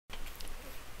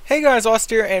Hey guys, Aust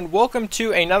here, and welcome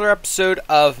to another episode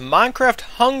of Minecraft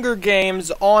Hunger Games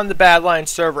on the Badlion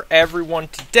server, everyone.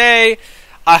 Today,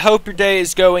 I hope your day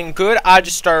is going good. I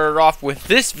just started off with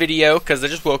this video because I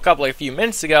just woke up like a few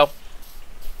minutes ago.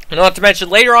 And not to mention,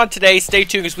 later on today, stay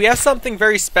tuned because we have something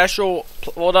very special.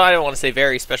 Well, I don't want to say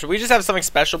very special. We just have something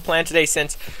special planned today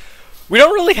since we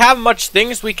don't really have much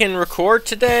things we can record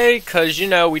today because, you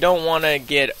know, we don't want to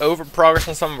get over progress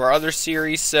on some of our other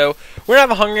series. So we're going to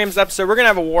have a Hunger Games episode, we're going to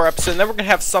have a War episode, and then we're going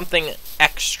to have something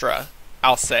extra,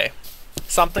 I'll say.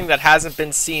 Something that hasn't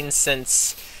been seen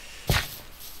since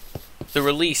the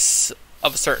release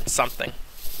of a certain something.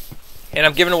 And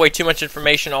I'm giving away too much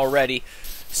information already,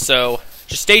 so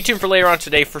just stay tuned for later on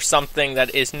today for something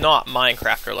that is not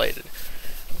Minecraft related.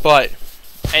 But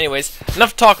anyways, enough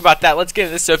to talk about that. Let's get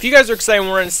into this. So if you guys are excited and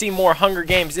we're going to see more Hunger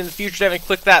Games in the future, definitely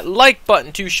click that like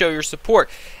button to show your support.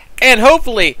 And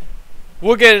hopefully,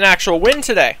 we'll get an actual win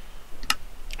today.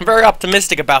 I'm very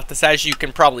optimistic about this, as you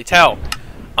can probably tell.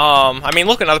 I mean,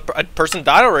 look, a person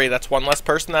died already. That's one less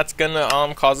person that's going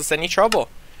to cause us any trouble.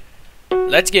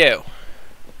 Let's go.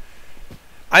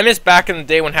 I miss back in the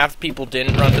day when half the people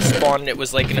didn't run to spawn and it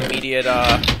was like an immediate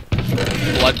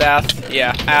bloodbath.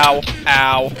 Yeah, ow,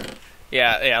 ow.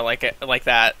 Yeah, like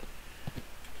that.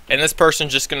 And this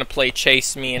person's just gonna play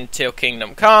chase me until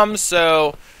kingdom comes,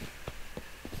 so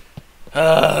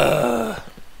time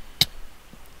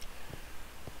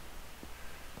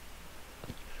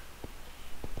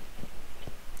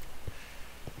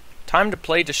to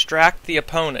play distract the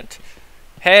opponent.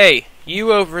 Hey,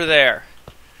 you over there.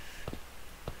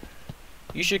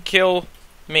 You should kill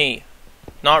me.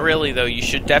 Not really, though. You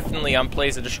should definitely play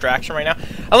as a distraction right now.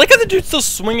 I like how the dude's still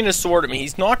swinging his sword at me.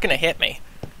 He's not going to hit me.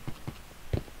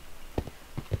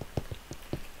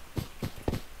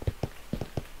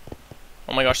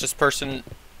 Oh my gosh, this person...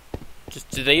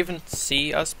 do they even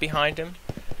see us behind him?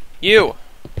 You!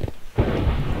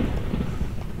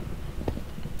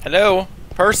 Hello?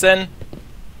 Person!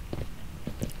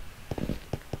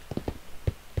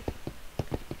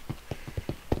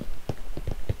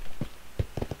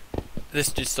 This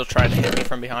dude's still trying to hit me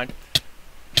from behind.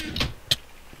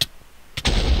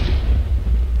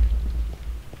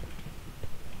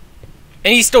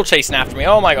 And he's still chasing after me.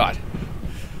 Oh my god.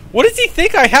 What does he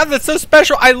think I have that's so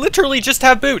special? I literally just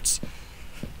have boots.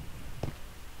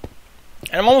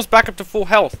 And I'm almost back up to full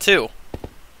health, too.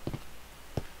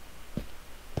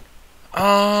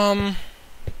 And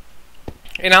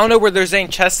I don't know where there's any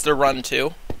chests to run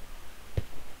to.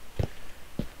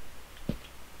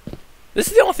 This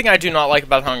is the only thing I do not like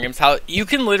about Hunger Games, how you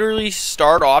can literally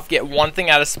start off, get one thing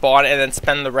out of spawn, and then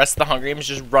spend the rest of the Hunger Games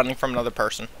just running from another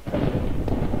person.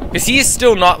 Because he is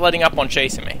still not letting up on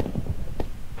chasing me.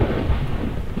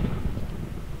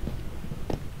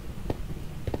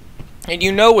 And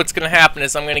you know what's going to happen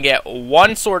is I'm going to get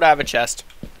one sword out of a chest,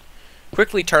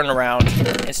 quickly turn around,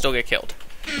 and still get killed.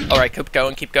 Alright, keep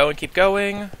going, keep going, keep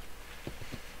going.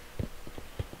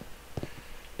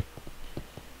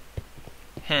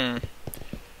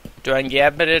 Do I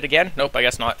get it again? Nope, I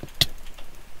guess not.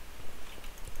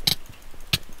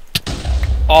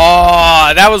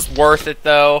 Oh, that was worth it,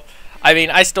 though. I mean,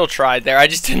 I still tried there. I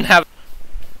just didn't have...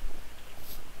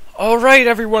 Alright,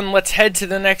 everyone, let's head to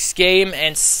the next game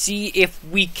and see if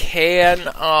we can,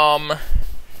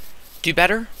 do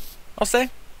better, I'll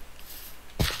say.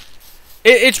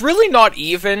 It's really not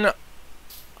even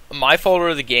my fault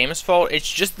or the game's fault.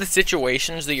 It's just the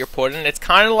situations that you're put in. It's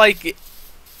kind of like...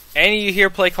 Any of you here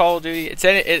play Call of Duty?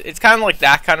 It's kind of like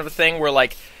that kind of a thing where,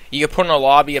 like, you get put in a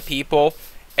lobby of people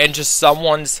and just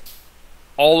someone's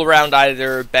all around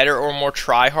either better or more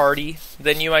try-hardy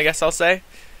than you, I guess I'll say.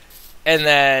 And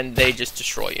then they just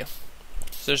destroy you.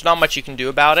 So there's not much you can do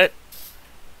about it.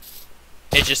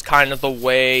 It's just kind of the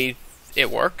way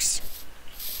it works.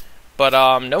 But,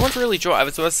 no one's really joining. I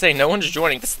was about to say, no one's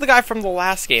joining. This is the guy from the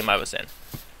last game I was in.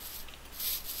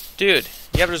 Dude,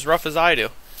 you have it as rough as I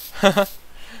do.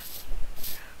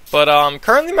 But,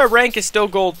 currently my rank is still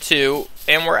gold 2,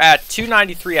 and we're at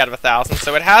 293 out of 1,000,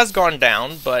 so it has gone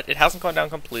down, but it hasn't gone down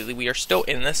completely. We are still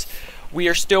in this. We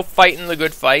are still fighting the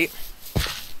good fight.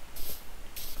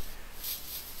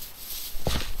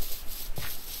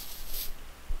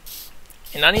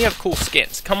 And I need to have cool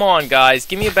skins. Come on, guys,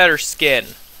 give me a better skin,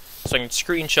 so I can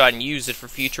screenshot and use it for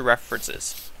future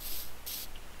references.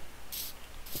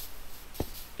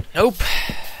 Nope.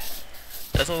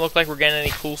 Doesn't look like we're getting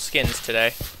any cool skins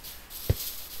today.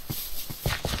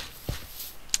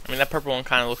 I mean, that purple one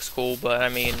kind of looks cool, but I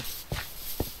mean...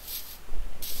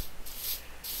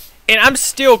 And I'm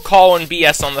still calling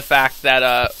BS on the fact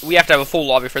that we have to have a full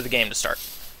lobby for the game to start.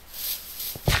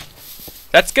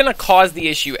 That's gonna cause the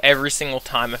issue every single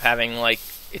time of having, like,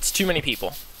 it's too many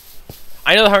people.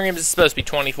 I know the Hunger Games is supposed to be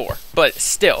 24, but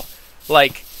still,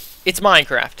 like, it's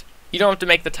Minecraft. You don't have to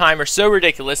make the timer so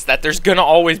ridiculous that there's gonna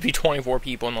always be 24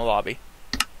 people in the lobby.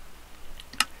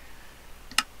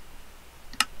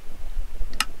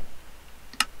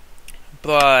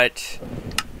 But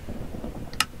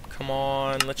come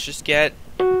on, let's just get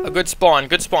a good spawn.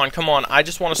 Good spawn. Come on. I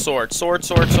just want a sword. Sword,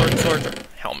 sword, sword, sword.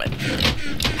 Helmet.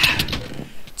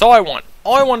 That's all I want.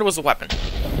 All I wanted was a weapon.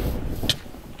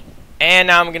 And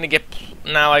now I'm gonna get.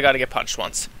 Now I gotta get punched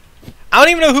once. I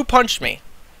don't even know who punched me.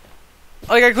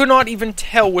 Like, I could not even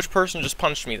tell which person just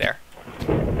punched me there.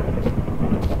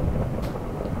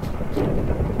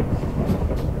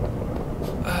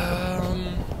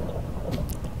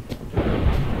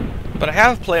 But I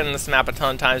have played on this map a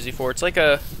ton of times before. It's like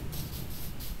a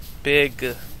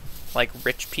big, like,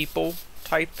 rich people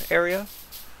type area.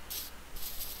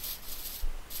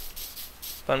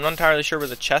 But I'm not entirely sure where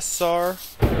the chests are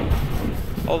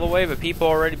all the way, but people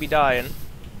already be dying.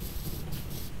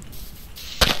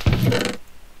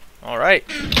 Alright.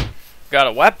 Got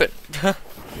a weapon.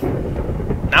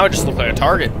 Now I just look like a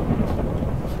target.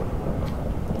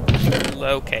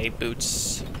 Okay,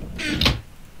 boots.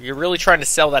 You're really trying to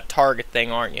sell that target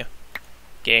thing, aren't you?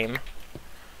 Game.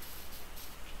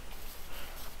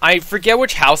 I forget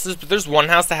which houses, but there's one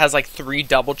house that has like 3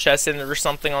 double chests in it or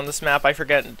something on this map. I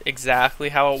forget exactly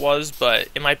how it was, but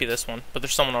it might be this one. But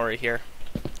there's someone already here.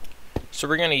 So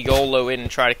we're gonna YOLO in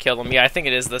and try to kill them. Yeah, I think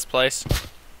it is this place.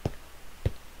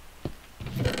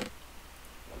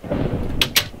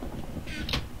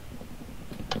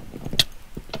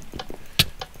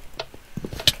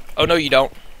 Oh no, you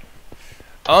don't.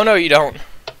 Oh no, you don't.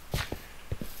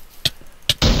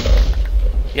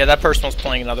 Yeah, that person was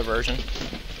playing another version.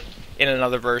 In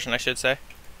another version, I should say.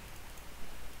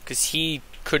 Because he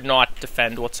could not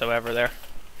defend whatsoever there.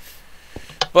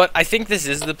 But I think this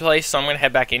is the place, so I'm going to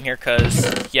head back in here,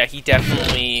 because, yeah, he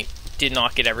definitely did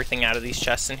not get everything out of these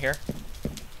chests in here.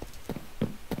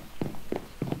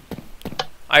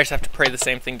 I just have to pray the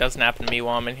same thing doesn't happen to me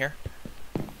while I'm in here.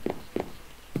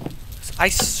 I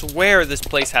swear this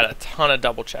place had a ton of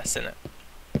double chests in it.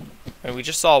 I mean, we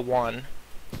just saw one.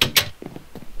 There's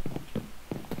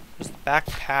the back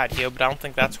patio, but I don't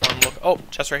think that's where I'm looking. Oh,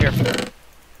 chest right here.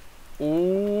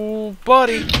 Ooh,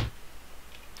 buddy.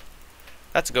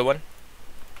 That's a good one.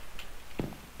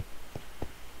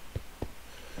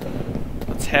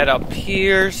 Let's head up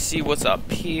here, see what's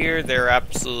up here. There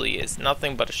absolutely is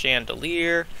nothing but a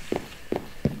chandelier.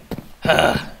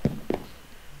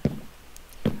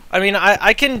 I mean,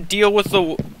 I can deal with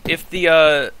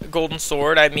the golden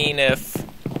sword. I mean, if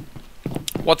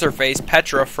what's her face,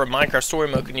 Petra from Minecraft Story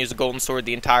Mode can use a golden sword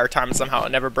the entire time and somehow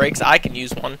it never breaks, I can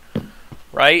use one,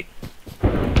 right?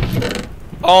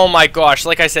 Oh my gosh!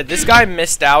 Like I said, this guy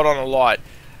missed out on a lot.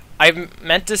 I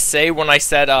meant to say when I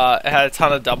said it had a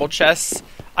ton of double chests,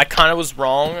 I kind of was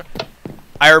wrong.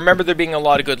 I remember there being a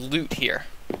lot of good loot here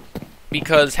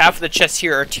because half of the chests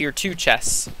here are tier 2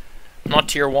 chests, not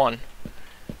tier 1.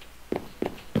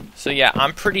 So yeah,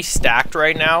 I'm pretty stacked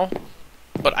right now,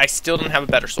 but I still don't have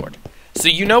a better sword. So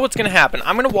you know what's going to happen.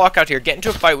 I'm going to walk out here, get into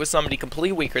a fight with somebody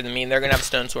completely weaker than me, and they're going to have a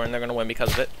stone sword, and they're going to win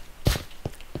because of it.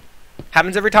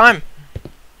 Happens every time.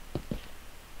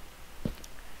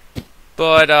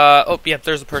 But, oh, yep,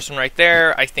 there's a person right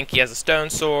there. I think he has a stone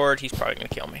sword. He's probably going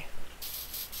to kill me.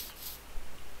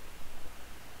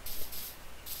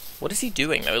 What is he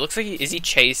doing, though? It looks like is he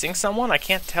chasing someone? I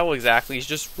can't tell exactly. He's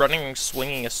just running and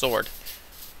swinging a sword.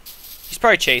 He's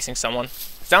probably chasing someone.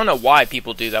 I don't know why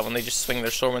people do that when they just swing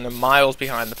their sword when they're miles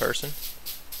behind the person.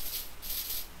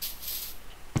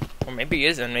 Or maybe he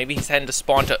isn't. Maybe he's heading to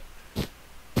spawn to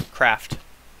craft.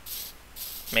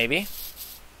 Maybe.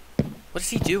 What is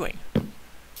he doing?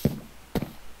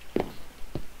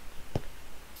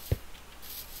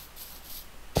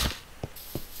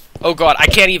 Oh god, I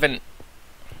can't even...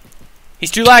 He's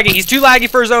too laggy. He's too laggy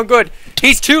for his own good.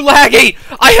 He's too laggy!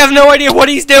 I have no idea what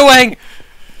he's doing!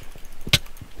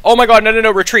 Oh my god, no, no,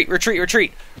 no, retreat, retreat,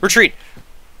 retreat, retreat.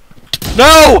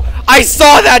 No! I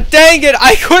saw that, dang it!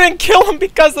 I couldn't kill him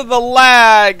because of the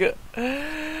lag!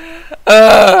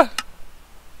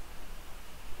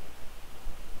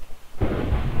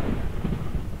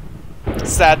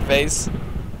 Sad face.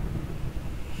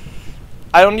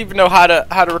 I don't even know how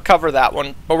to recover that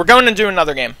one, but we're going to do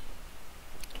another game.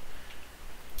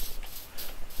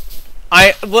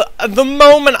 The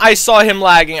moment I saw him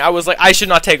lagging, I was like, I should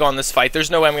not take on this fight. There's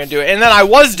no way I'm going to do it. And then I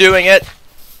was doing it,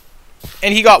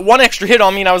 and he got one extra hit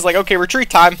on me, and I was like, okay, retreat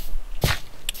time. And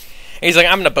he's like,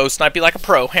 I'm going to bow snipe you like a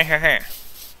pro.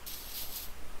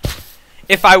 If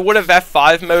if I would have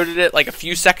F5 moded it like a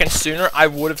few seconds sooner, I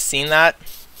would have seen that.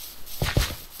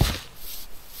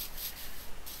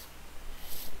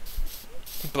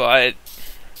 But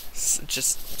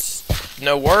just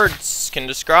no words can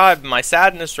describe my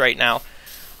sadness right now.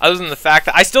 Other than the fact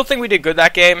that I still think we did good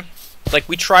that game. Like,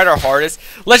 we tried our hardest.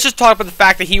 Let's just talk about the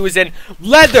fact that he was in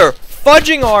leather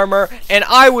fudging armor, and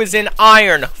I was in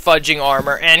iron fudging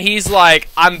armor. And he's like,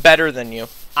 I'm better than you.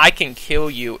 I can kill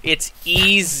you. It's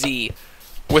easy.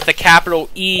 With a capital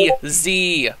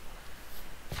E-Z.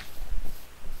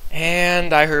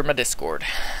 And I heard my Discord.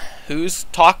 Who's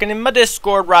talking in my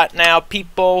Discord right now,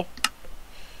 people?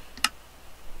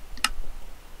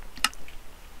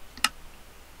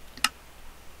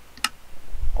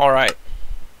 Alright.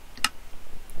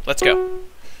 Let's go.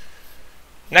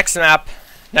 Next snap.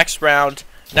 Next round.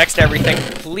 Next everything.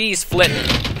 Please, Flint.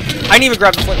 I didn't even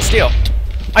grab the Flint and Steel.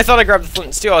 I thought I grabbed the Flint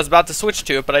and Steel. I was about to switch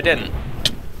to it, but I didn't.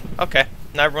 Okay.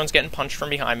 Now everyone's getting punched from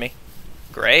behind me.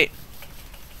 Great.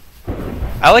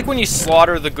 I like when you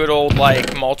slaughter the good old,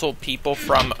 like, multiple people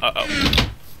from... Uh-oh.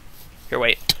 Here,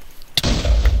 wait.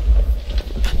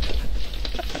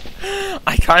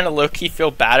 I kind of low-key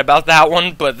feel bad about that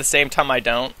one, but at the same time I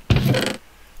don't.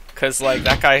 Because, like,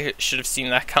 that guy should have seen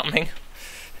that coming.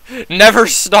 Never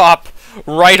stop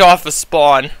right off a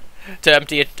spawn to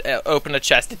empty it, open a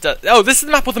chest. It does. Oh, this is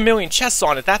the map with 1,000,000 chests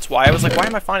on it. That's why. I was like, why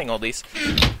am I finding all these?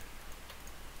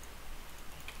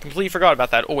 Completely forgot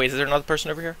about that. Oh, wait, is there another person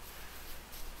over here?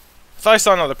 I thought I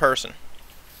saw another person.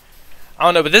 I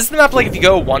don't know, but this is the map, like, if you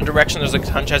go one direction, there's, like, a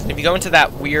ton of chests. And if you go into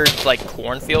that weird, like,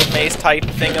 cornfield maze type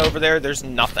thing over there, there's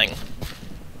nothing.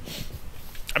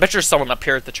 I bet there's someone up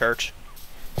here at the church.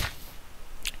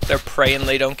 They're praying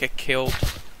they don't get killed.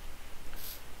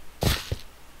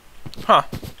 Huh.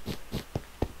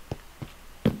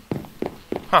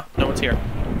 Huh, no one's here.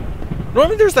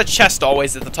 Normally there's that chest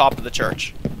always at the top of the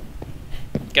church.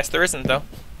 Guess there isn't, though.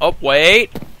 Oh, wait.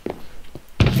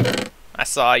 I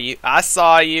saw you. I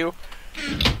saw you.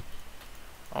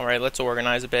 Alright, let's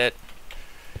organize a bit.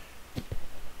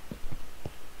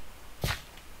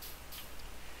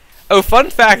 Oh, fun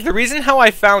fact, the reason how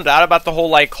I found out about the whole,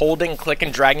 like, holding, click,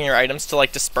 and dragging your items to,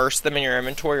 like, disperse them in your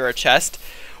inventory or a chest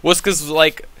was because,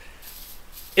 like,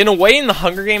 in a way in the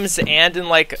Hunger Games and in,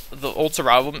 like, the old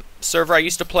survival server I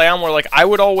used to play on where, like, I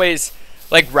would always,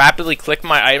 like, rapidly click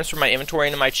my items from my inventory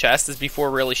into my chest as before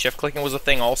really shift clicking was a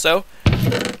thing also.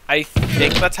 I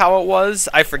think that's how it was.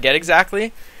 I forget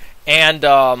exactly. And,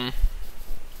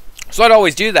 so I'd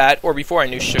always do that, or before I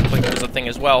knew shift clicking was a thing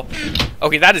as well.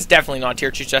 Okay, that is definitely not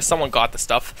tier 2 chest. Someone got the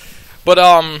stuff. But,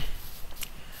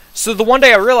 so the one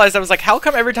day I realized, I was like, how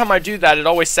come every time I do that, it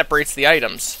always separates the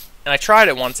items? And I tried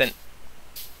it once, and...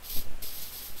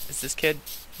 Is this kid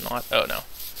not? Oh, no.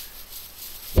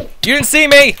 You didn't see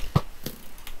me!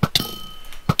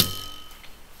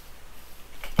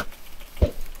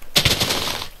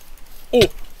 Oh,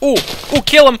 oh, oh,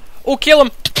 kill him! Oh, kill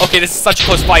him! Okay, this is such a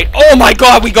close fight. Oh my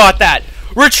god, we got that!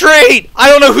 Retreat! I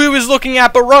don't know who he was looking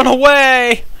at, but run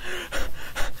away!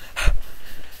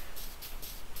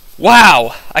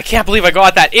 Wow, I can't believe I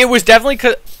got that. It was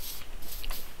definitely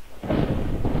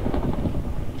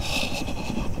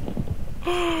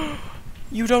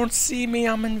You don't see me,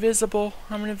 I'm invisible.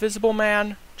 I'm an invisible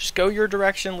man. Just go your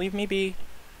direction, leave me be.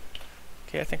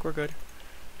 Okay, I think we're good.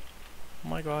 Oh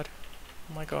my god.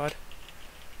 Oh my god.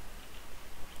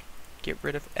 Get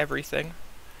rid of everything.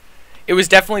 It was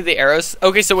definitely the arrows.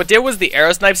 Okay, so what did was the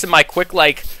arrow snipes and my quick,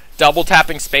 like, double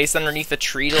tapping space underneath the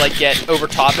tree to, like, get over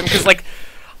top him. Because, like,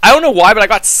 I don't know why, but I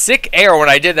got sick air when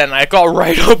I did that, and I got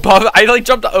right above. I, like,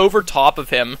 jumped over top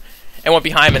of him and went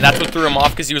behind him, and that's what threw him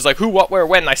off, because he was like, who, what, where,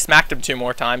 when, and I smacked him 2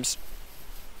 more times.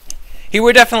 He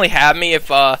would definitely have me if,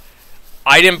 I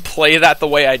didn't play that the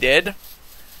way I did.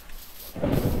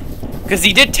 Because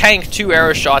he did tank 2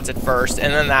 arrow shots at first,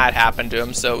 and then that happened to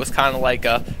him, so it was kind of like,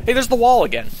 hey, there's the wall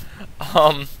again.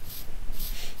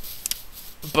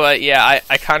 But yeah,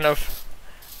 I can't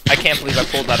believe I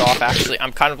pulled that off, actually.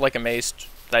 I'm kind of, like, amazed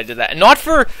that I did that. And not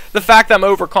for the fact that I'm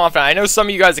overconfident. I know some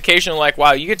of you guys occasionally are like,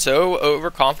 wow, you get so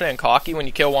overconfident and cocky when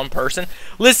you kill one person.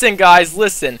 Listen, guys,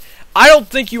 listen. I don't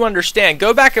think you understand.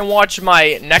 Go back and watch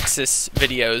my Nexus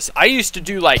videos. I used to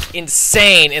do, like,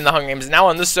 insane in the Hunger Games. Now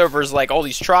on this server is, like, all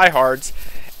these tryhards.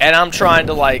 And I'm trying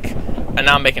to, like... And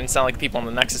now I'm making it sound like the people on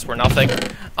the Nexus were nothing.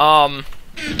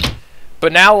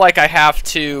 But now, like, I have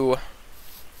to...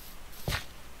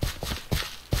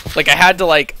 Like, I had to,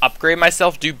 like, upgrade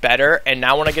myself, do better. And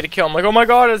now when I get a kill, I'm like, oh my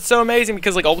god, it's so amazing.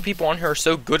 Because, like, all the people on here are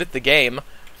so good at the game.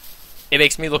 It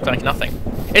makes me look like nothing.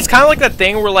 It's kind of like that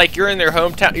thing where, like, you're in their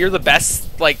hometown, you're the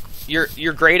best, like,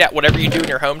 you're great at whatever you do in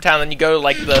your hometown, then you go to,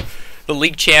 like, the the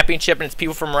league championship and it's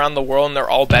people from around the world and they're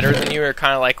all better than you, you're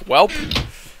kind of like, well,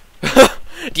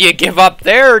 do you give up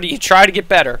there or do you try to get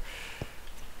better?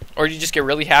 Or do you just get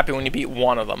really happy when you beat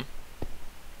one of them?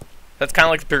 That's kind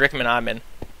of like the predicament I'm in.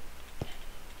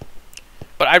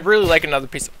 But I'd really like another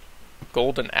piece of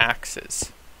golden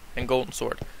axes and golden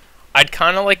sword. I'd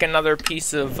kind of like another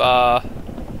piece of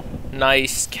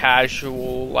nice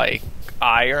casual like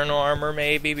iron armor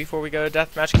maybe before we go to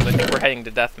deathmatch, because I think we're heading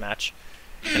to deathmatch,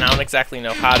 and I don't exactly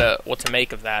know what to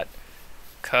make of that,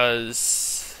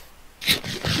 because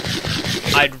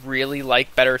I'd really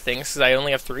like better things because I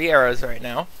only have 3 arrows right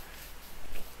now.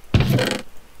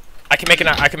 I can make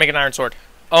an iron sword.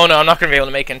 Oh no, I'm not gonna be able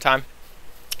to make it in time.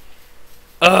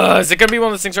 Is it gonna be one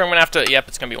of those things where I'm gonna have to? Yep,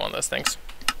 it's gonna be one of those things.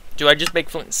 Do I just make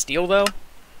flint and steel though?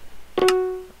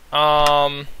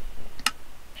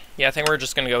 Yeah, I think we're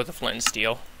just gonna go with the flint and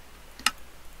steel.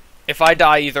 If I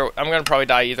die either, I'm gonna probably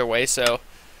die either way. So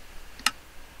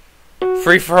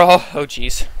free for all. Oh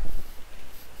jeez.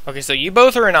 Okay, so you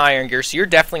both are in iron gear, so you're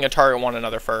definitely gonna target one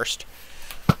another first.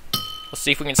 Let's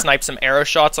see if we can snipe some arrow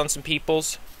shots on some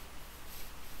peoples.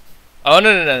 Oh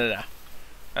no.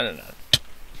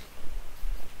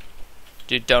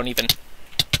 Dude, don't even.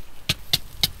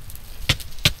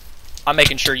 I'm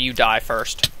making sure you die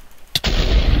first.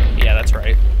 Yeah, that's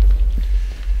right.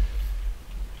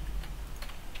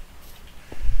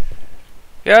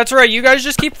 Yeah, that's right. You guys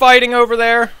just keep fighting over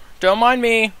there. Don't mind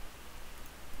me.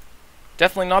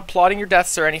 Definitely not plotting your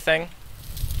deaths or anything.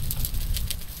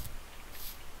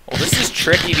 Well, this is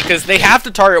tricky because they have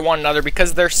to target one another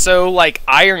because they're so, like,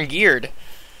 iron geared.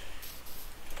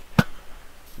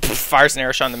 Fires an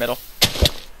arrow shot in the middle.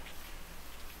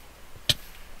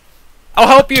 I'll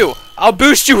help you. I'll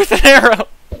boost you with an arrow.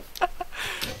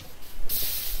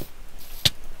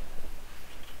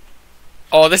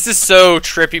 Oh, this is so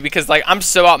trippy because, like, I'm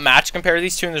so outmatched compared to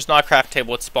these two, and there's not a craft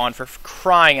table at spawn, for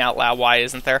crying out loud. Why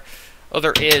isn't there? Oh,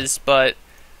 there is, but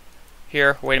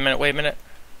here, wait a minute.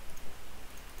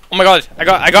 Oh my god, I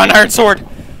got an iron sword.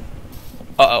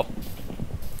 Uh-oh.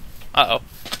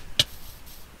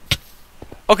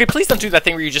 Okay, please don't do that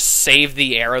thing where you just save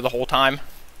the arrow the whole time.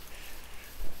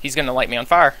 He's gonna light me on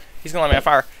fire.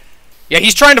 Yeah,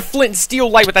 he's trying to flint and steel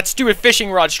light with that stupid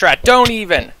fishing rod strat. Don't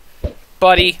even.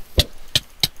 Buddy.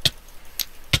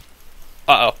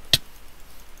 Uh-oh.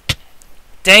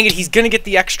 Dang it, he's gonna get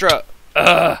the extra.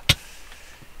 Ugh.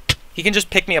 He can just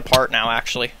pick me apart now,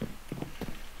 actually.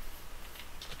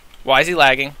 Why is he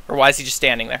lagging? Or why is he just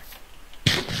standing there?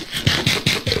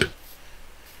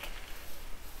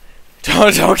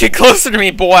 Don't get closer to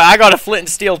me, boy. I got a flint and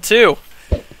steel, too.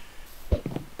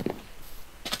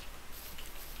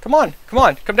 Come on.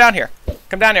 Come down here.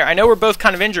 I know we're both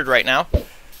kind of injured right now.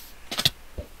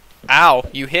 Ow,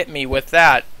 you hit me with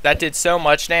that. That did so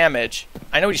much damage.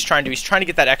 I know what he's trying to do. He's trying to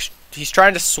get that extra. He's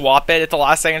trying to swap it at the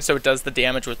last second so it does the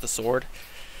damage with the sword.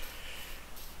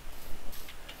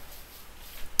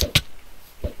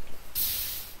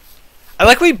 I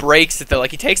like when he breaks it though.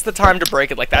 Like, he takes the time to break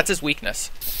it. Like, that's his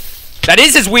weakness. That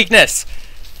is his weakness!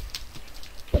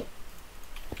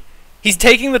 He's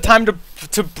taking the time to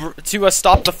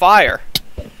stop the fire.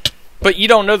 But you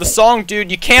don't know the song,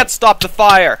 dude. You can't stop the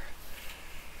fire.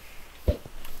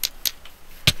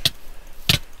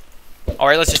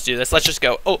 Alright, let's just do this. Let's just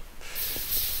go. Oh.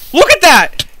 Look at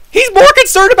that! He's more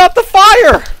concerned about the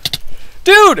fire!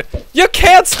 Dude! You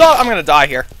can't stop. I'm gonna die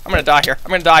here. Yep, I'm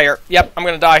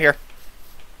gonna die here.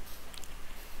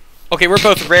 Okay, we're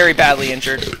both very badly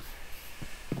injured.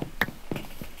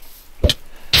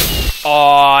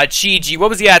 Aw, GG. What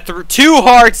was he at? 2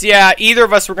 hearts. Yeah, either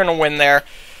of us were gonna win there.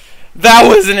 That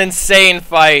was an insane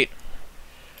fight.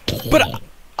 But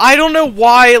I don't know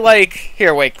why, like...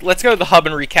 Here, wait. Let's go to the hub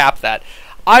and recap that.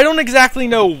 I don't exactly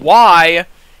know why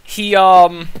he,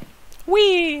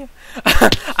 Whee!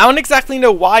 I don't exactly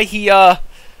know why he,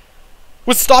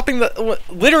 was stopping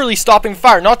literally stopping the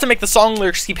fire. Not to make the song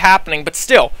lyrics keep happening, but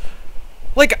still.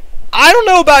 Like, I don't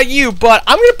know about you, but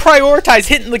I'm gonna prioritize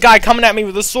hitting the guy coming at me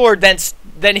with a sword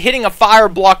than hitting a fire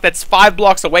block that's 5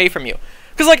 blocks away from you.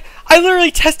 Because, like, I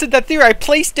literally tested that theory. I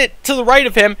placed it to the right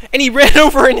of him, and he ran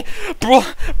over and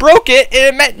broke it,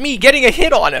 and it meant me getting a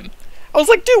hit on him. I was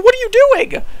like, dude, what are you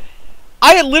doing?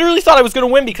 I literally thought I was going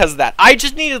to win because of that. I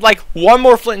just needed, like, one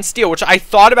more flint and steel, which I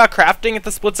thought about crafting at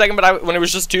the split second, but when it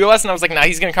was just 2 of us, and I was like, nah,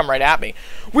 he's going to come right at me.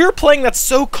 We were playing that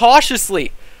so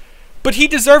cautiously. But he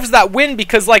deserves that win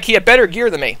because, like, he had better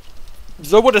gear than me.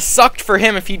 So it would have sucked for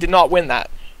him if he did not win that.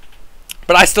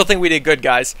 But I still think we did good,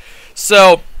 guys.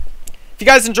 So, if you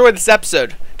guys enjoyed this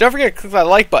episode, don't forget to click that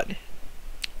like button.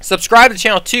 Subscribe to the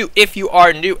channel, too, if you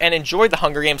are new and enjoy the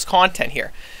Hunger Games content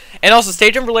here. And also,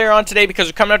 stay tuned for later on today because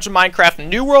we're coming out to Minecraft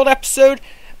New World episode.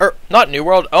 Or, not New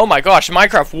World, oh my gosh,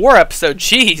 Minecraft War episode,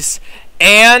 jeez.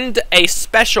 And a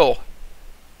special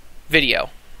video.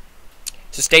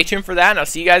 So stay tuned for that, and I'll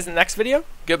see you guys in the next video.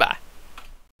 Goodbye.